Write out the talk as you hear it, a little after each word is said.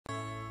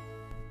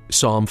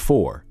Psalm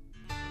 4.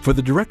 For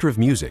the director of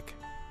music,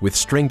 with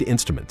stringed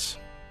instruments,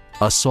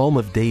 a psalm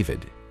of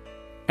David.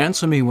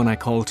 Answer me when I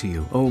call to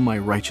you, O my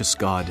righteous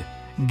God.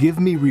 Give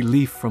me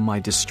relief from my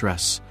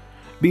distress.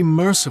 Be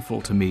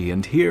merciful to me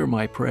and hear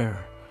my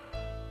prayer.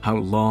 How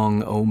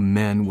long, O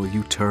men, will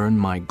you turn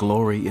my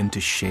glory into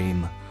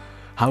shame?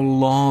 How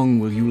long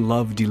will you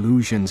love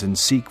delusions and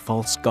seek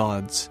false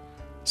gods?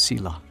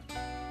 Selah.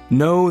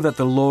 Know that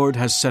the Lord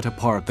has set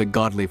apart the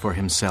godly for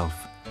himself.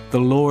 The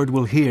Lord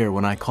will hear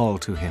when I call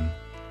to him.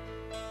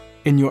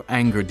 In your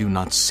anger do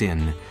not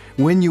sin.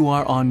 When you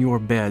are on your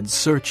bed,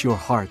 search your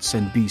hearts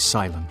and be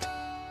silent.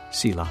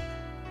 Selah.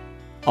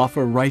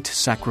 Offer right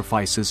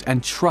sacrifices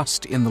and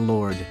trust in the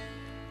Lord.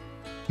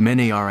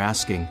 Many are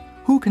asking,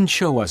 who can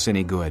show us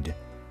any good?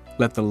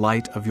 Let the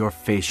light of your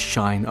face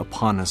shine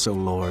upon us, O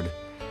Lord.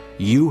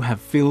 You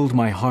have filled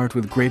my heart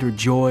with greater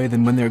joy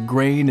than when their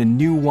grain and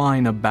new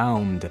wine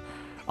abound.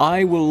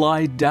 I will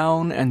lie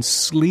down and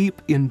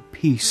sleep in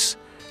peace,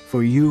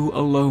 for you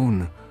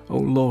alone, O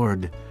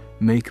Lord,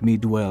 make me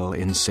dwell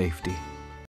in safety.